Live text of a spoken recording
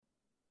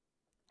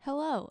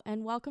Hello,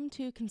 and welcome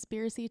to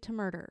Conspiracy to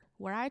Murder,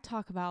 where I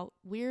talk about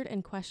weird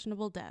and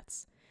questionable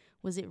deaths.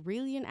 Was it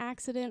really an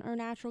accident or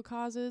natural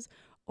causes,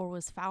 or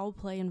was foul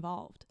play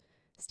involved?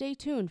 Stay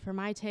tuned for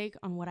my take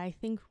on what I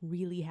think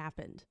really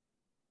happened.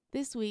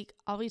 This week,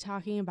 I'll be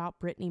talking about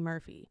Brittany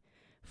Murphy.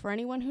 For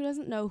anyone who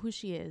doesn't know who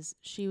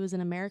she was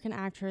an American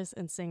actress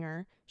and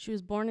singer. She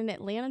was born in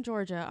Atlanta,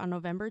 Georgia on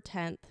November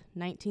 10th,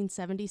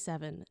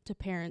 1977, to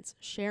parents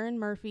Sharon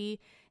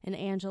Murphy and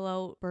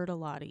Angelo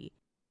Bertolotti.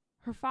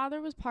 Her father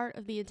was part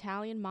of the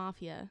Italian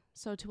mafia,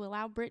 so to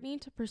allow Brittany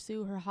to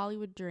pursue her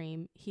Hollywood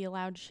dream, he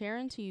allowed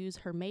Sharon to use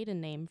her maiden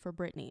name for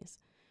Brittany's.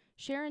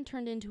 Sharon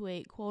turned into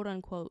a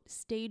quote-unquote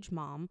stage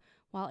mom,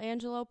 while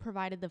Angelo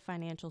provided the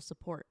financial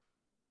support.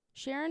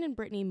 Sharon and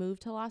Brittany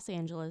moved to Los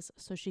Angeles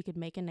so she could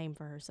make a name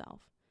for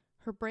herself.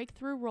 Her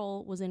breakthrough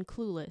role was in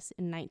Clueless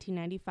in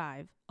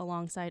 1995,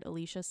 alongside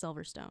Alicia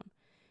Silverstone.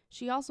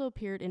 She also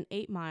appeared in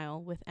 8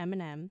 Mile with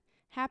Eminem,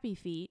 Happy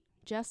Feet,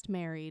 Just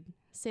Married,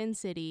 Sin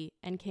City,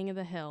 and King of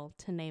the Hill,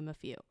 to name a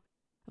few.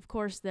 Of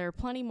course, there are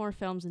plenty more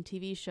films and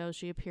TV shows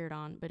she appeared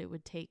on, but it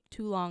would take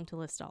too long to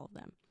list all of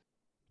them.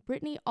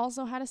 Brittany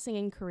also had a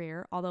singing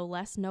career, although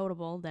less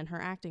notable than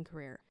her acting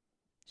career.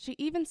 She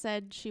even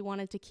said she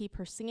wanted to keep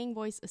her singing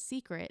voice a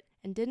secret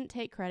and didn't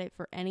take credit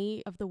for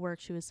any of the work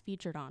she was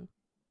featured on.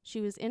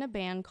 She was in a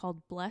band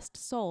called Blessed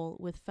Soul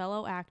with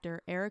fellow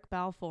actor Eric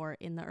Balfour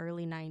in the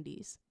early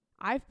 90s.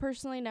 I've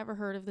personally never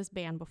heard of this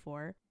band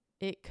before.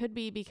 It could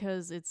be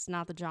because it's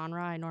not the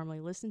genre I normally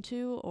listen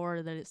to,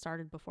 or that it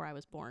started before I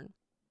was born.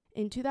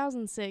 In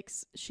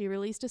 2006, she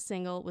released a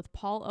single with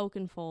Paul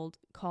Oakenfold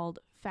called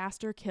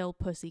Faster Kill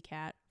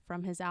Pussycat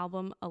from his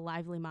album A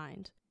Lively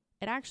Mind.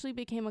 It actually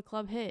became a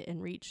club hit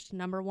and reached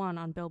number 1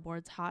 on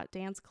Billboard's Hot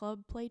Dance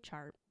Club Play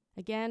chart.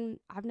 Again,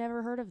 I've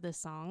never heard of this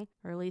song,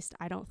 or at least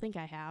I don't think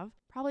I have,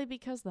 probably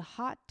because the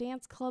Hot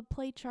Dance Club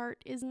Play chart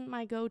isn't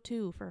my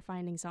go-to for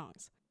finding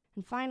songs.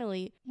 And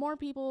finally, more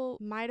people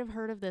might have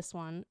heard of this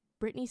one.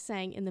 Brittany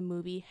sang in the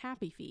movie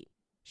Happy Feet.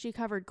 She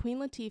covered Queen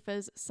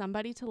Latifah's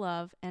Somebody to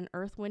Love and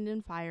Earth,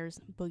 Wind & Fire's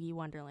Boogie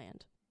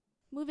Wonderland.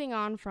 Moving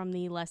on from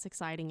the less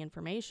exciting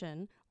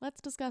information, let's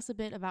discuss a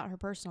bit about her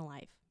personal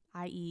life,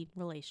 i.e.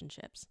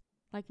 relationships.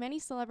 Like many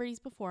celebrities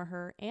before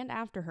her and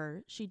after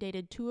her, she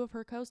dated 2 of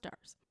her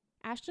co-stars.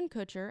 Ashton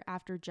Kutcher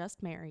after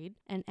Just Married,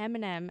 and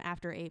Eminem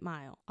after 8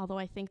 Mile, although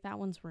I think that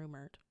one's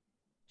rumored.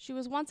 She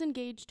was once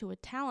engaged to a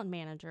talent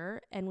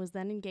manager and was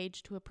then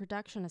engaged to a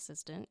production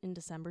assistant in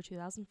December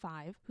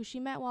 2005, who she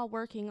met while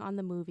working on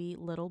the movie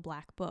Little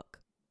Black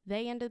Book.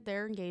 They ended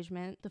their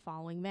engagement the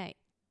following May.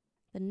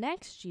 The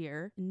next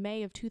year, in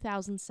May of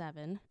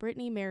 2007,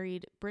 Brittany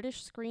married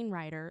British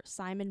screenwriter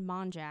Simon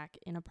Monjack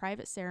in a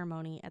private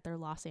ceremony at their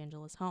Los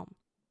Angeles home.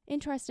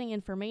 Interesting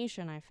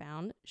information I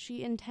found,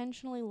 she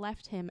intentionally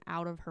left him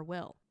out of her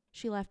will.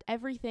 She left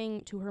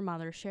everything to her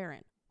mother,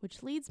 Sharon.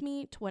 Which leads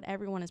me to what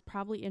everyone is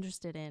probably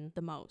interested in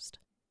the most.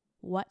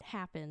 What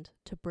happened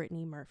to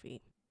Brittany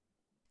Murphy?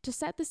 To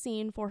set the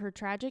scene for her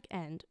tragic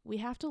end, we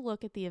have to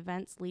look at the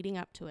events leading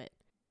up to it.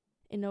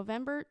 In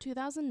November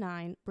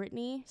 2009,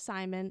 Brittany,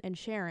 Simon, and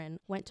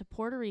Sharon went to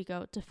Puerto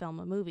Rico to film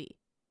a movie.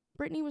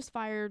 Brittany was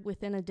fired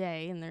within a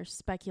day, and there's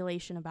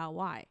speculation about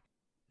why.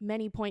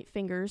 Many point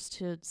fingers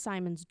to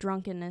Simon's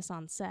drunkenness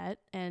on set,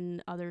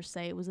 and others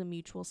say it was a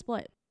mutual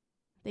split.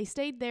 They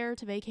stayed there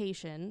to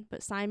vacation,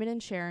 but Simon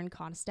and Sharon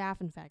caught a staph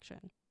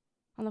infection.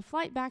 On the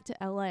flight back to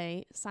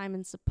LA,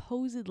 Simon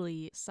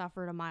supposedly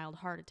suffered a mild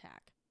heart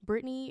attack.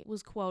 Brittany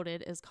was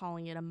quoted as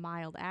calling it a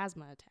mild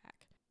asthma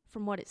attack.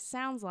 From what it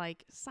sounds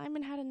like,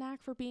 Simon had a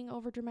knack for being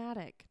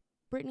overdramatic.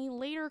 Brittany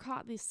later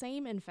caught the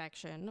same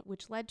infection,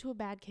 which led to a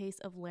bad case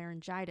of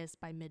laryngitis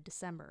by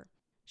mid-December.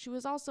 She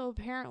was also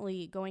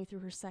apparently going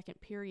through her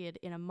second period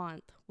in a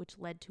month, which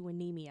led to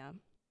anemia.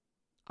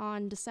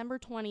 On December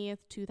 20th,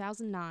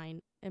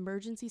 2009,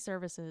 emergency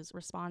services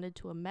responded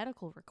to a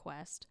medical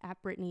request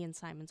at Brittany and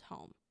Simon's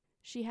home.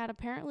 She had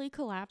apparently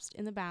collapsed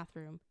in the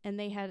bathroom, and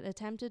they had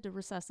attempted to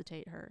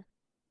resuscitate her.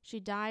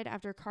 She died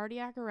after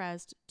cardiac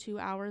arrest 2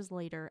 hours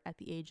later at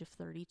the age of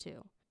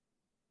 32.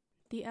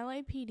 The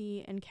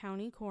LAPD and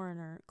county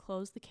coroner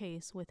closed the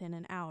case within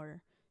an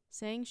hour,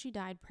 saying she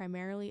died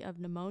primarily of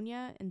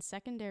pneumonia and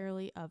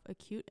secondarily of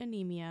acute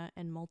anemia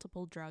and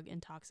multiple drug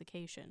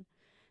intoxication.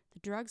 The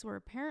drugs were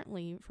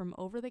apparently from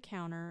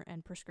over-the-counter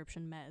and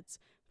prescription meds,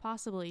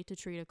 possibly to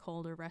treat a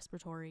cold or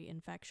respiratory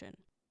infection.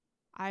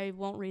 I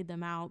won't read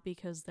them out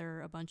because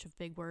they're a bunch of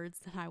big words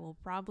that I will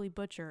probably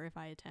butcher if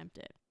I attempt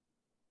it.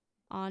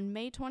 On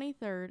May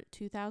 23,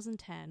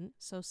 2010,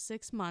 so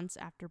 6 months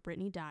after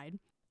Brittany died,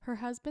 her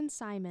husband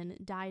Simon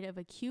died of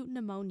acute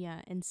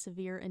pneumonia and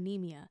severe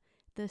anemia,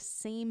 the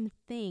same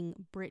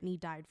thing Brittany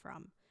died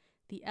from.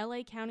 The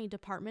LA County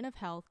Department of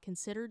Health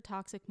considered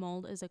toxic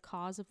mold as a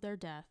cause of their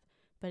death,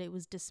 but it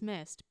was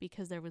dismissed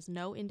because there was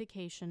no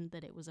indication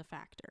that it was a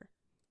factor.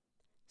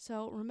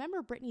 So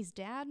remember Brittany's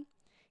dad?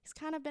 He's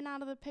kind of been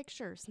out of the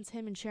picture since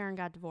him and Sharon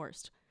got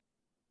divorced.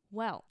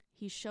 Well,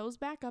 he shows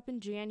back up in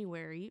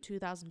January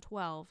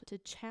 2012 to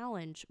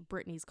challenge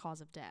Brittany's cause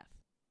of death.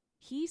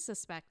 He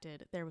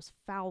suspected there was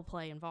foul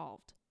play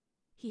involved.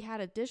 He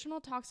had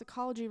additional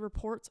toxicology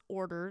reports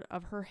ordered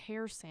of her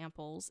hair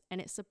samples,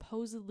 and it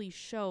supposedly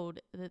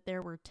showed that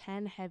there were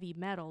 10 heavy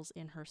metals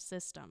in her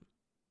system.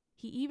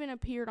 He even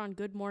appeared on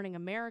Good Morning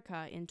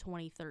America in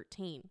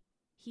 2013.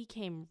 He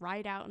came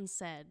right out and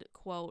said,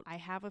 quote, "I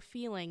have a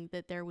feeling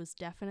that there was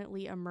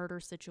definitely a murder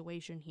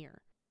situation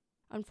here."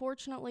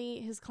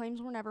 Unfortunately, his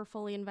claims were never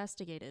fully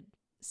investigated.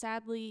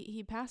 Sadly,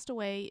 he passed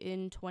away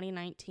in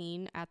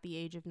 2019 at the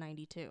age of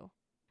 92.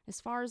 As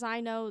far as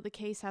I know, the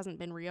case hasn't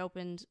been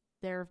reopened.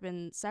 There have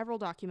been several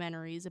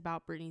documentaries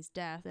about Brittany's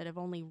death that have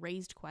only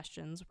raised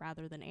questions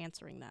rather than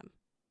answering them.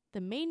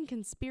 The main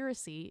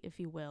conspiracy,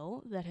 if you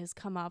will, that has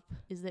come up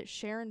is that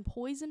Sharon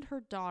poisoned her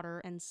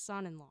daughter and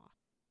son-in-law.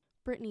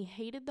 Brittany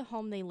hated the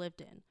home they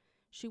lived in.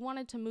 She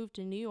wanted to move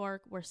to New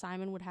York, where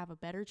Simon would have a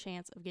better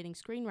chance of getting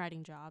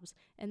screenwriting jobs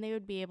and they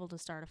would be able to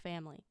start a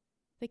family.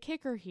 The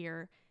kicker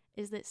here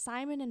is that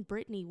Simon and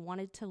Brittany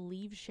wanted to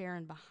leave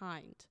Sharon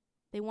behind.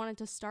 They wanted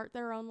to start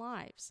their own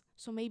lives,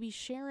 so maybe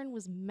Sharon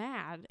was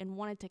mad and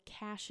wanted to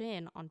cash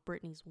in on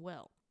Brittany's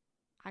will.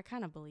 I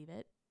kind of believe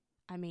it.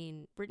 I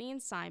mean, Brittany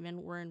and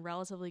Simon were in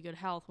relatively good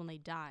health when they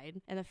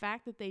died, and the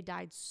fact that they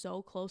died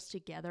so close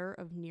together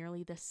of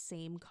nearly the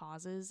same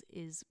causes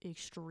is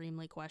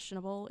extremely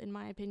questionable, in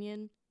my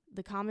opinion.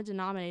 The common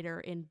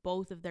denominator in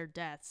both of their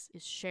deaths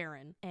is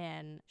Sharon,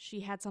 and she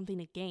had something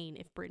to gain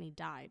if Brittany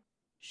died.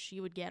 She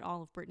would get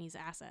all of Brittany's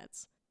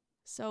assets.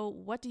 So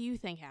what do you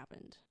think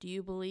happened? Do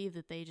you believe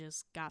that they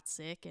just got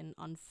sick and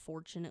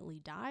unfortunately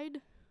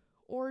died?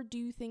 Or do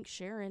you think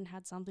Sharon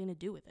had something to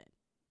do with it?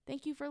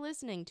 Thank you for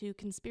listening to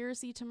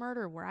Conspiracy to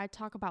Murder, where I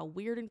talk about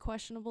weird and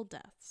questionable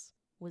deaths.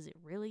 Was it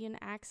really an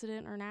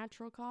accident or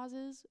natural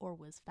causes, or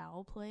was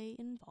foul play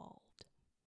involved?